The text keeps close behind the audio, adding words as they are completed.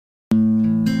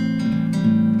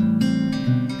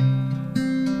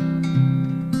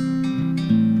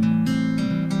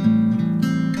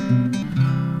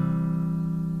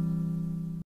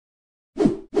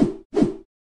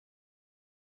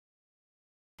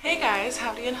Hey guys,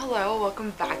 howdy and hello, welcome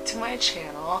back to my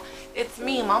channel. It's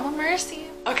me, Mama Mercy.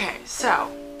 Okay, so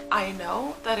I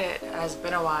know that it has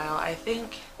been a while. I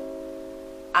think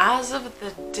as of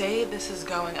the day this is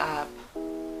going up,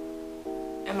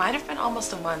 it might have been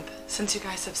almost a month since you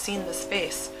guys have seen this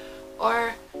face.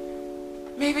 Or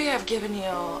maybe I've given you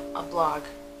a vlog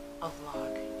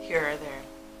here or there.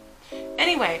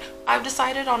 Anyway, I've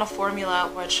decided on a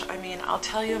formula, which I mean, I'll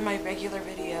tell you in my regular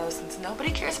videos since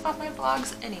nobody cares about my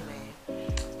vlogs anyway.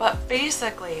 But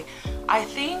basically, I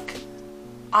think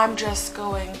I'm just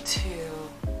going to,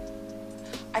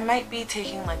 I might be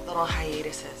taking like little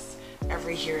hiatuses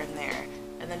every here and there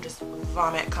and then just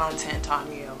vomit content on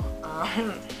you.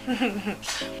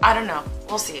 I don't know,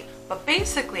 we'll see. But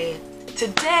basically,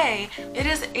 today it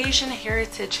is Asian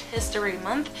Heritage History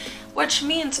Month, which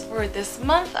means for this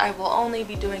month I will only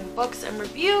be doing books and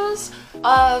reviews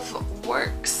of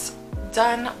works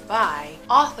done by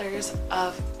authors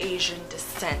of Asian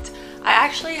descent. I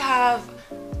actually have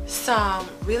some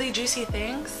really juicy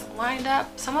things lined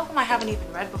up. Some of them I haven't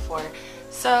even read before.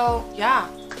 So yeah,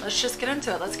 let's just get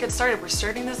into it. Let's get started. We're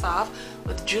starting this off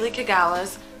with Julie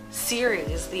Kagawa's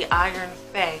series, The Iron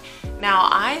Fae. Now,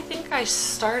 I think I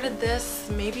started this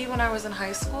maybe when I was in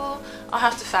high school. I'll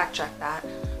have to fact check that.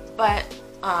 But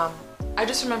I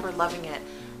just remember loving it.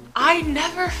 I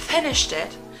never finished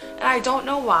it, and I don't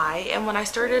know why. And when I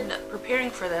started preparing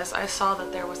for this, I saw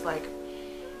that there was like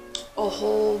a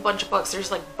whole bunch of books.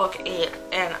 There's like book 8,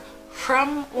 and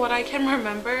from what I can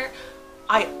remember,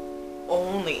 I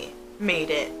only made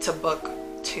it to book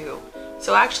 2.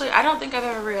 So actually, I don't think I've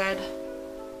ever read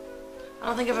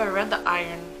The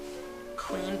Iron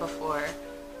Queen before.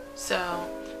 So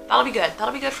that'll be good.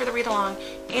 That'll be good for the read along.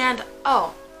 And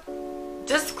oh,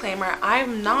 disclaimer,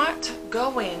 I'm not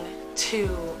going to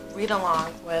read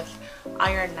along with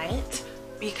Iron Knight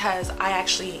because I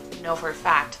actually know for a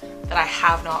fact that I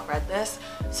have not read this.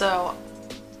 So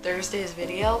Thursday's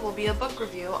video will be a book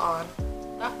review on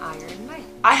The Iron Knight.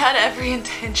 I had every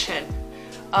intention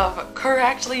of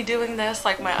correctly doing this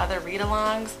like my other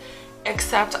read-alongs,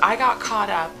 except I got caught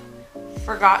up,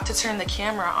 forgot to turn the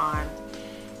camera on,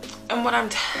 and what I'm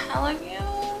telling you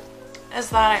is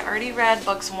that I already read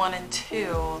books 1 and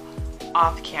 2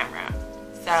 off camera.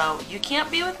 So you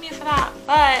can't be with me for that,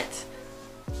 but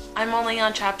I'm only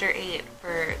on chapter 8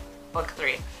 for book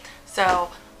 3.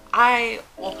 So I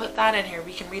will put that in here,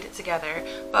 we can read it together.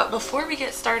 But before we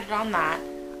get started on that,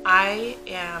 I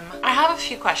have a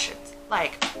few questions.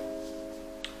 Like,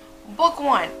 book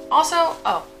 1, also,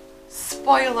 oh,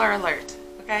 spoiler alert,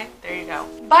 okay? There you go.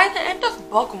 By the end of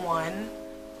book 1,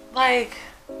 like,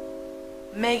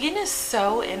 Megan is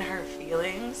so in her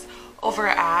feelings over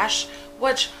Ash,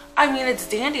 which, I mean, it's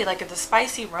dandy, like it's a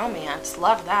spicy romance,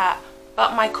 love that,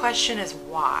 but my question is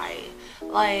why?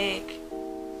 Like,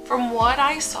 from what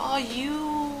I saw,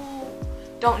 you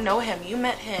don't know him. You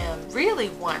met him really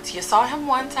once. You saw him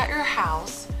once at your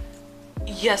house.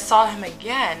 You saw him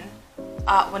again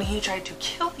when he tried to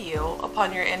kill you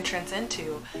upon your entrance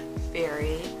into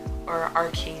Fairy or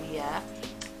Arcadia.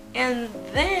 And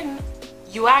then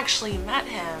you actually met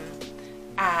him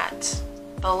at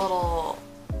the little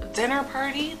dinner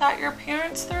party that your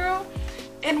parents threw,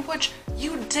 in which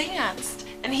you danced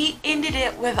and he ended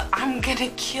it with, "I'm gonna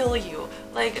kill you."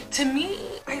 Like, to me,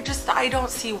 I don't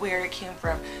see where it came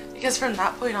from, because from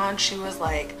that point on she was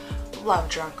like love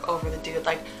drunk over the dude.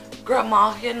 Like,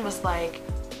 Grotmalkin was like,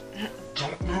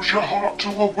 "Don't lose your heart to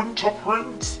a winter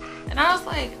prince." And I was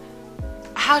like,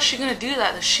 how's she gonna do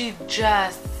that? Does she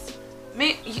just,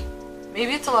 maybe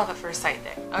it's a love at first sight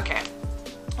thing. Okay,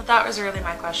 but that was really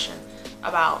my question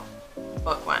about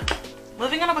book 1.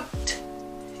 Moving on to book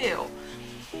 2,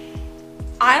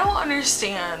 I don't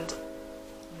understand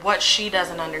what she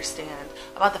doesn't understand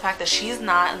about the fact that she's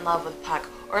not in love with Puck,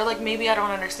 or like maybe I don't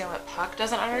understand what Puck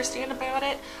doesn't understand about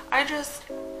it.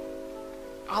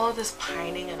 All of this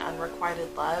pining and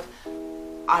unrequited love,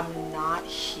 I'm not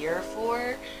here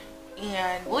for,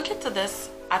 and we'll get to this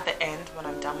at the end when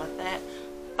I'm done with it.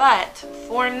 But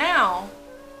for now,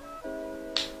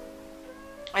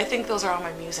 I think those are all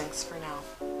my musings for now.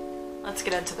 Let's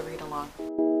get into the read along.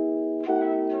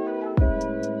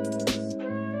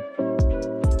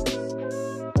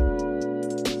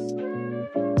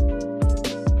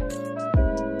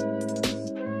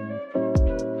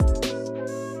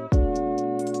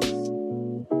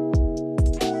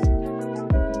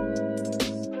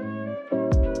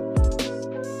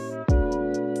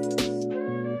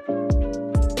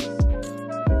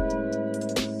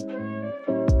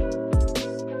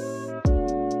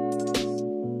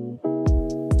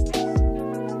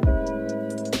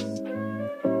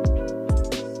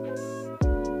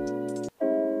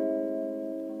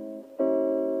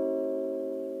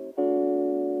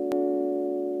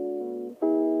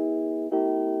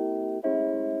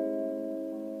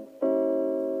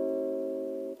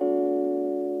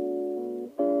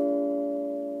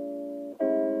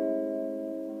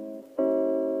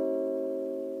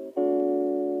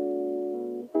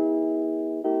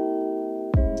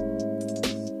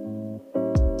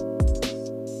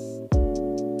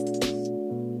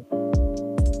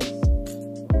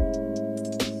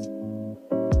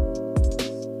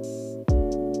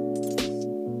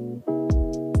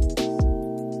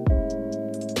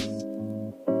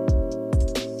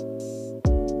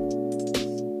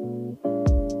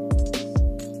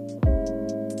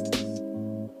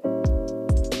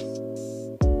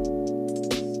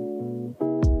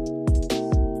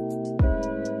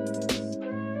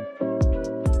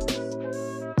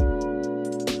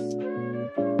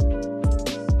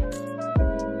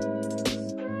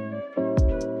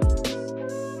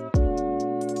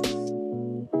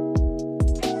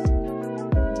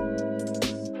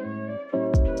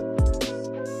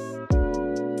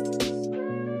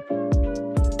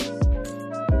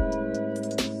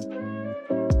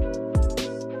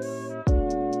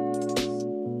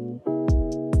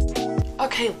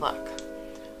 Okay, look.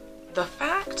 The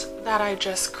fact that I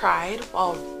just cried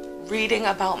while reading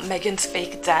about Megan's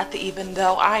fake death, even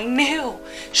though I knew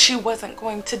she wasn't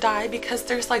going to die because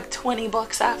there's like 20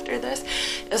 books after this,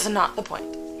 is not the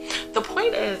point. The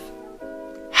point is,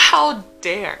 how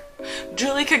dare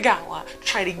Julie Kagawa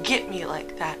try to get me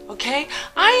like that, okay?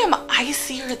 I am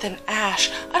icier than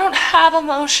ash. I don't have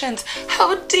emotions.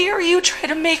 How dare you try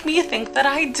to make me think that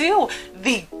I do?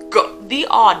 The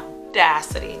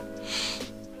audacity.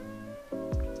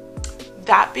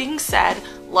 That being said,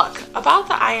 look, about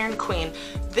the Iron Queen,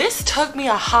 this took me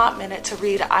a hot minute to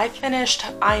read. I finished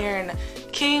Iron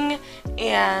King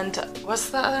and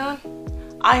what's the other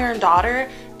one? Iron Daughter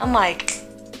in like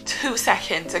 2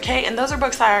 seconds, okay? And those are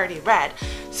books I already read.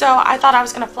 So I thought I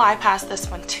was gonna fly past this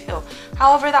one too.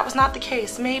 However, that was not the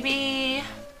case. Maybe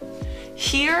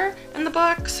here in the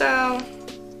book, so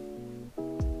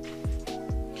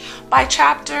by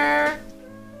chapter,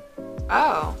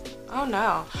 oh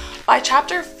no. By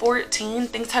chapter 14,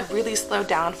 things had really slowed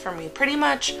down for me. Pretty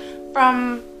much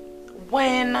from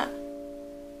when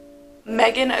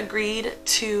Megan agreed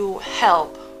to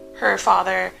help her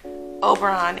father,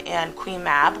 Oberon, and Queen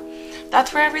Mab.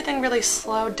 That's where everything really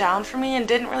slowed down for me and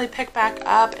didn't really pick back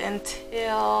up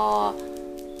until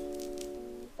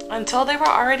they were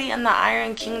already in the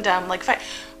Iron Kingdom. Like,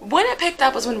 when it picked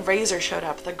up was when Razor showed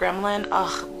up, the gremlin.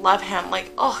 Ugh, love him. Like,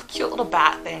 oh, cute little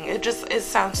bat thing. It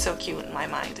sounds so cute in my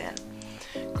mind and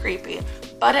creepy.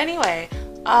 But anyway,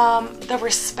 the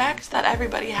respect that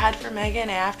everybody had for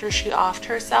Megan after she offed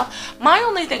herself. My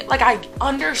only thing, like, I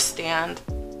understand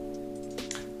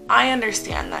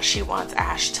that she wants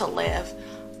Ash to live.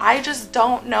 I just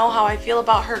don't know how I feel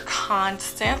about her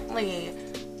constantly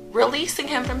releasing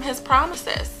him from his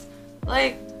promises.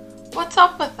 Like, what's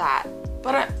up with that?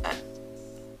 But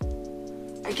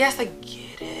I guess I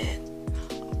get it.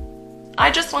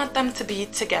 I just want them to be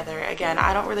together again.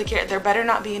 I don't really care. There better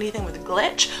not be anything with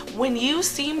Glitch. When you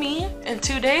see me in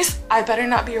 2 days, I better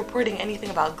not be reporting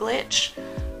anything about Glitch.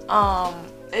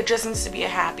 It just needs to be a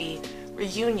happy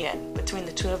reunion between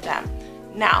the two of them.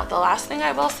 Now, the last thing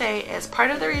I will say is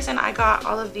part of the reason I got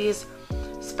all of these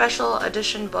special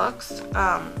edition books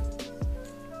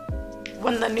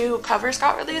when the new covers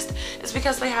got released is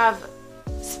because they have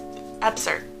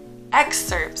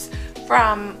excerpts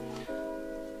from,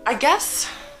 I guess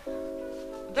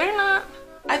they're not,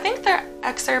 I think they're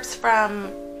excerpts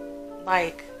from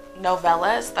like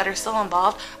novellas that are still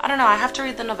involved. I don't know, I have to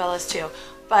read the novellas too,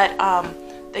 but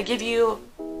they give you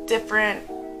different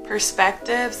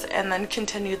perspectives and then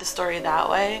continue the story that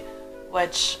way,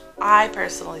 which I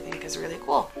personally think is really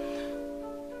cool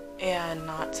and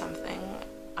not something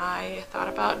I thought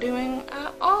about doing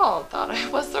at all. Thought I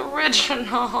was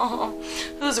original.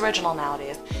 Who's original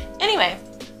nowadays? Anyway,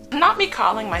 not me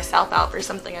calling myself out for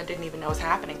something I didn't even know was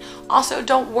happening. Also,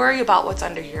 don't worry about what's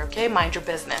under here, okay? Mind your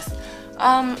business.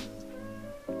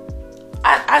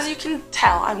 As you can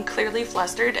tell, I'm clearly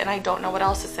flustered and I don't know what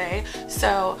else to say.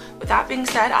 So with that being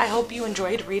said, I hope you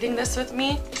enjoyed reading this with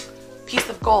me. Piece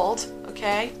of gold,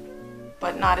 okay?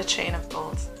 But not a chain of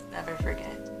gold. Never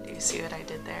forget. Do you see what I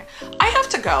did there? I have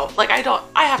to go. Like, I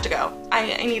have to go.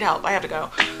 I need help. I have to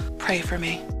go. Pray for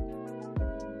me.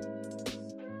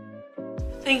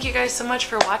 Thank you guys so much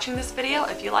for watching this video.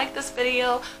 If you like this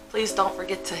video, please don't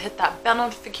forget to hit that bell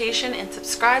notification and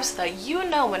subscribe so that you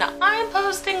know when I'm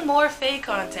posting more Fae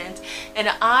content.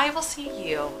 And I will see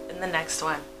you in the next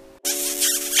one.